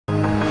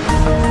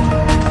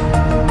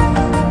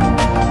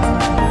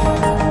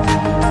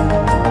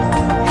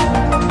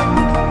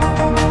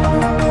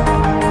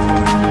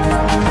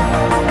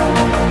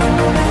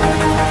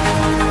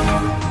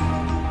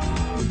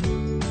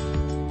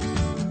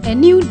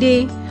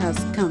day has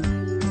come,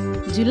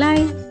 July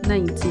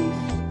 19th.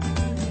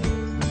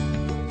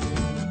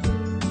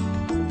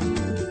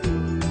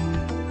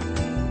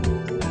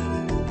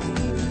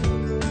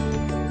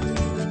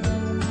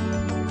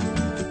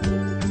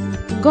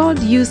 God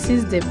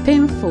uses the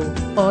painful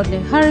or the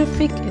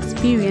horrific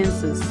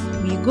experiences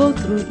we go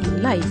through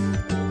in life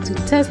to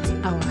test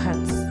our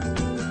hearts.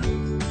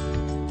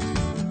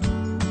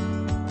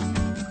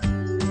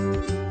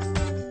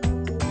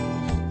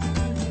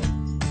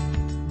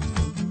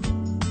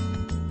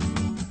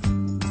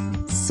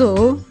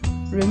 So,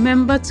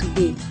 remember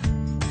today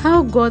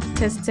how God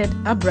tested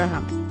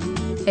Abraham,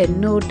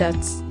 and know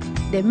that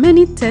the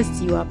many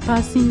tests you are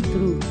passing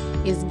through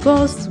is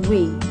God's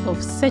way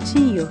of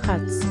searching your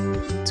hearts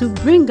to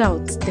bring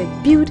out the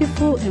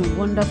beautiful and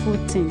wonderful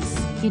things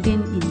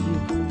hidden in you.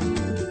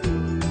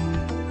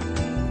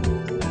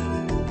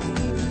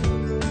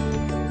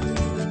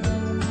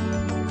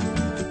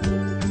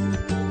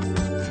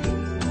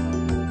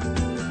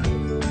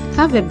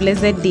 Have a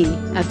blessed day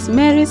at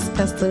Mary's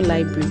Castle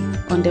Library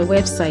on the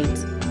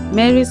website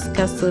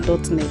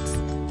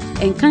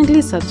maryscastle.net, and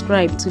kindly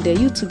subscribe to the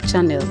YouTube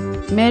channel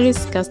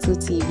Mary's Castle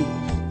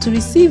TV to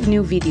receive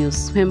new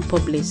videos when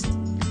published.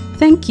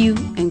 Thank you,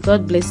 and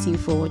God bless you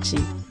for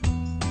watching.